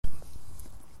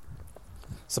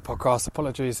podcast.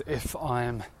 Apologies if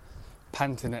I'm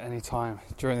panting at any time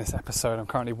during this episode. I'm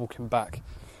currently walking back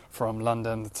from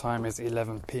London. The time is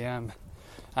 11 p.m.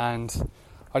 and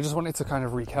I just wanted to kind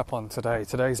of recap on today.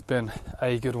 Today's been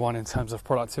a good one in terms of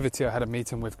productivity. I had a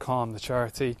meeting with Calm, the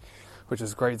charity, which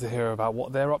is great to hear about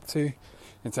what they're up to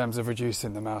in terms of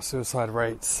reducing the male suicide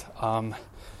rates.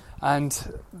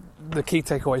 And the key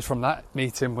takeaway from that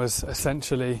meeting was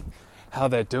essentially how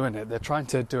they're doing it. They're trying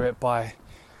to do it by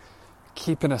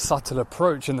keeping a subtle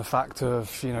approach in the fact of,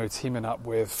 teaming up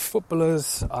with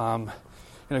footballers,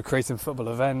 creating football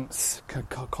events,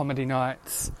 comedy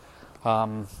nights,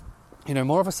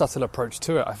 more of a subtle approach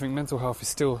to it. I think mental health is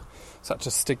still such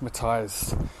a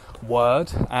stigmatized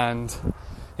word, and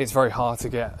it's very hard to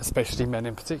get, especially men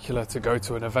in particular, to go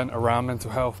to an event around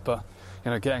mental health. But,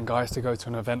 getting guys to go to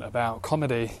an event about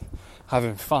comedy,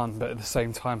 having fun, but at the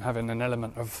same time having an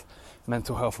element of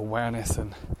mental health awareness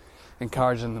and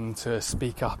encouraging them to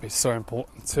speak up is so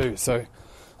important too. So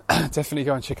definitely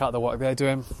go and check out the work they're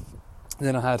doing. And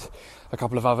then I had a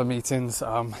couple of other meetings,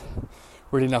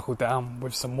 really knuckled down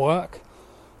with some work.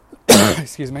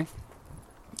 Excuse me.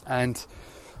 And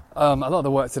a lot of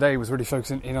the work today was really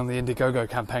focusing in on the Indiegogo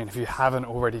campaign. If you haven't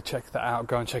already checked that out,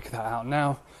 go and check that out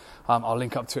now. I'll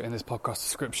link up to it in this podcast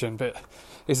description, but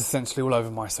it's essentially all over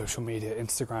my social media,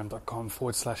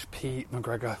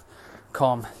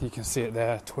 instagram.com/PeteMcGregor.com. You can see it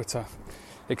there, Twitter,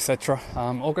 etc.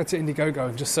 Or go to Indiegogo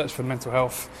and just search for mental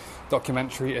health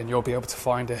documentary and you'll be able to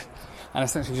find it. And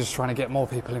essentially just trying to get more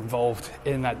people involved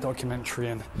in that documentary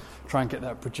and try and get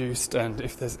that produced. And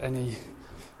if there's any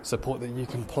support that you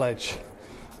can pledge,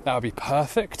 that would be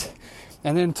perfect.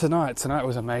 And then tonight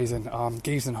was amazing.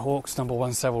 Geese and Hawks, number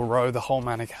 1 Savile Row, the Whole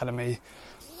Man Academy,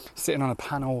 sitting on a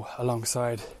panel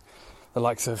alongside the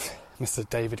likes of Mr.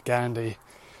 David Gandy,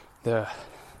 I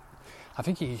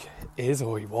think he is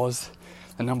or he was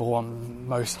the number 1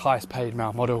 most highest paid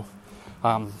male model.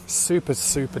 Super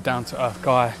down to earth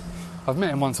guy. I've met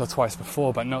him once or twice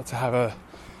before, but not to have a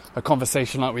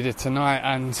conversation like we did tonight.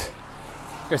 And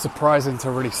it's surprising to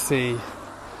really see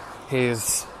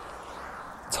his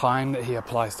time that he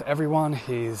applies to everyone,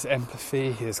 his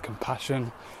empathy, his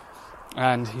compassion,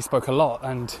 and he spoke a lot.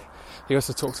 And he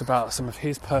also talked about some of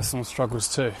his personal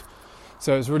struggles too.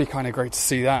 So it was really kind of great to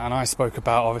see that. And I spoke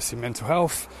about obviously mental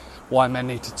health, why men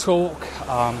need to talk,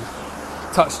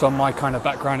 touched on my kind of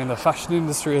background in the fashion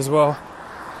industry as well.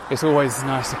 It's always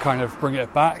nice to kind of bring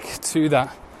it back to that.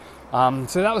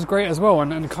 So that was great as well.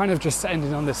 And kind of just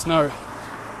ending on this note,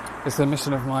 it's the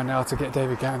mission of mine now to get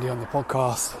David Gandy on the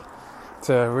podcast,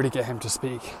 to really get him to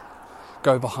speak,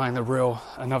 go behind the reel,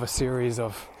 another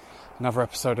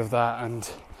episode of that, and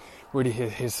really hear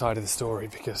his side of the story,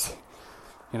 because,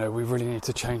 we really need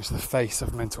to change the face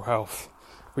of mental health.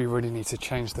 We really need to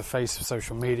change the face of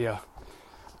social media,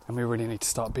 and we really need to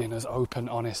start being as open,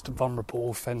 honest, vulnerable,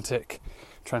 authentic,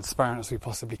 transparent as we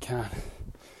possibly can.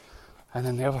 And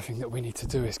then the other thing that we need to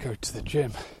do is go to the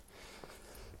gym,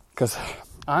 because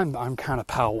I'm kind of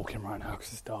power walking right now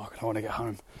because it's dark and I want to get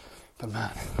home. But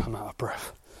man, I'm out of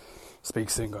breath. Speak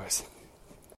soon, guys.